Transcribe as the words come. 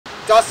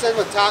Dustin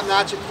with Top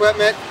Notch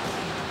Equipment,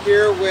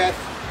 here with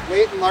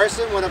Layton,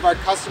 one of our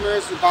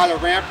customers who bought a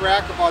ramp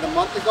rack about a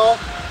month ago.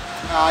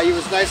 He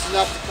was nice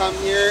enough to come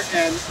here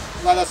and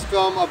let us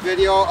film a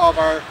video of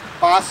our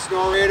Boss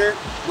Snowrator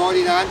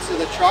loading onto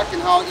the truck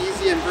and how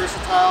easy and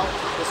versatile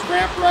this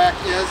ramp rack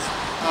is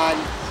on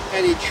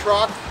any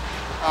truck,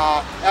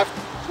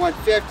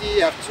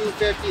 F-150,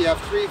 F-250,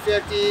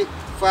 F-350,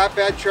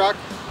 flatbed truck,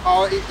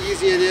 how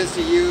easy it is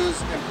to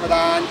use and put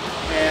on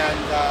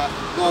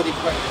and load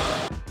equipment.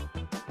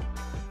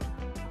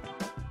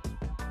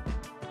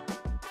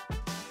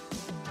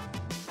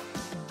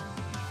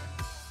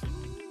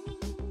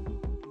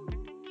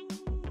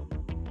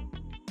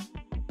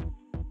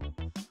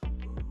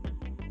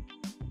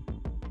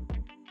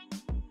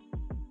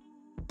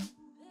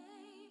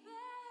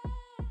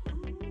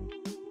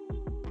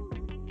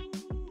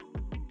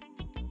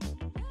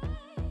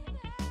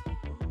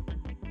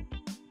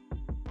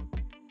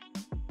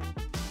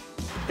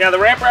 Yeah, the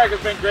ramp rack has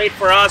been great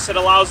for us. It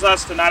allows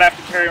us to not have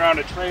to carry around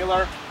a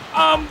trailer.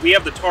 We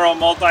have the Toro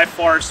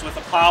multi-force with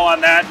a plow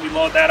on that, and we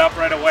load that up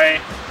right away.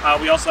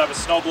 We also have a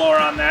snowblower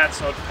on that,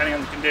 so depending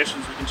on the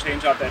conditions, we can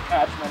change out the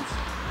attachments.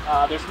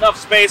 There's enough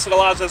space it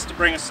allows us to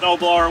bring a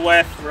snowblower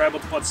with. We're able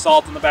to put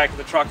salt in the back of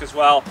the truck as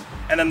well.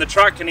 And then the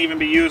truck can even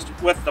be used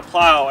with the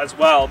plow as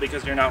well,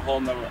 because you're not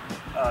holding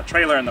the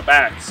trailer in the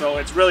back. So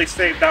it's really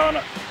saved down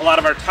a lot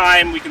of our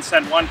time. We can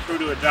send one crew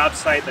to a job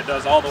site that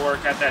does all the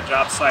work at that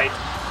job site,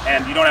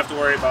 and you don't have to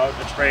worry about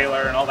the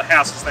trailer and all the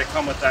hassles that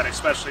come with that,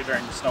 especially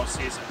during the snow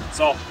season.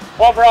 So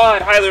overall,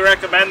 I'd highly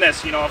recommend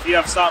this. You know, if you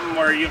have something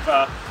where you have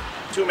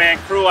a two-man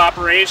crew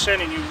operation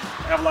and you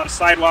have a lot of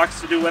sidewalks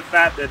to do with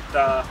that,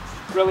 that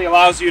really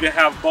allows you to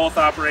have both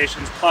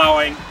operations,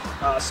 plowing,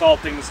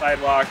 salting the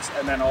sidewalks,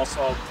 and then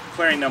also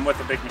clearing them with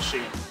a big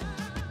machine.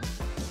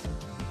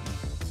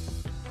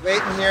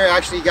 Layton here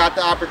actually got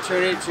the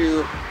opportunity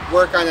to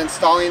work on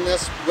installing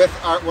this with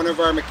one of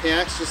our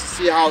mechanics just to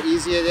see how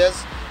easy it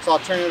is. So I'll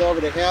turn it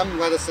over to him,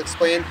 let us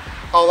explain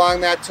how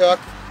long that took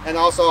and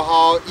also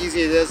how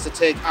easy it is to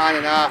take on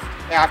and off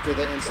after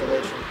the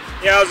installation.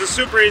 Yeah, it was a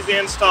super easy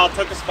install. It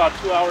took us about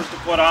 2 hours to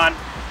put on.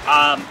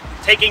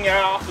 Taking it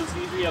off was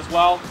easy as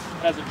well.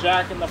 It has a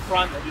jack in the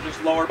front that you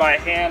just lower by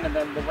hand, and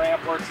then the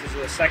ramp works as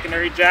a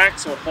secondary jack,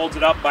 so it holds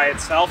it up by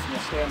itself and will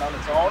stand on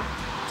its own.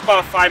 It's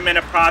about a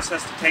 5-minute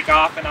process to take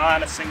off and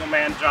on, a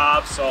single-man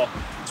job, so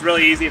it's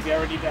really easy. If you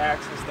ever need to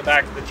access the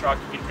back of the truck,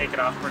 you can take it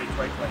off pretty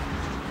quickly.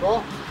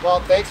 Cool.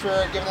 Well, thanks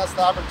for giving us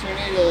the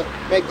opportunity to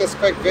make this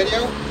quick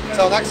video.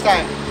 Until next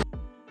time.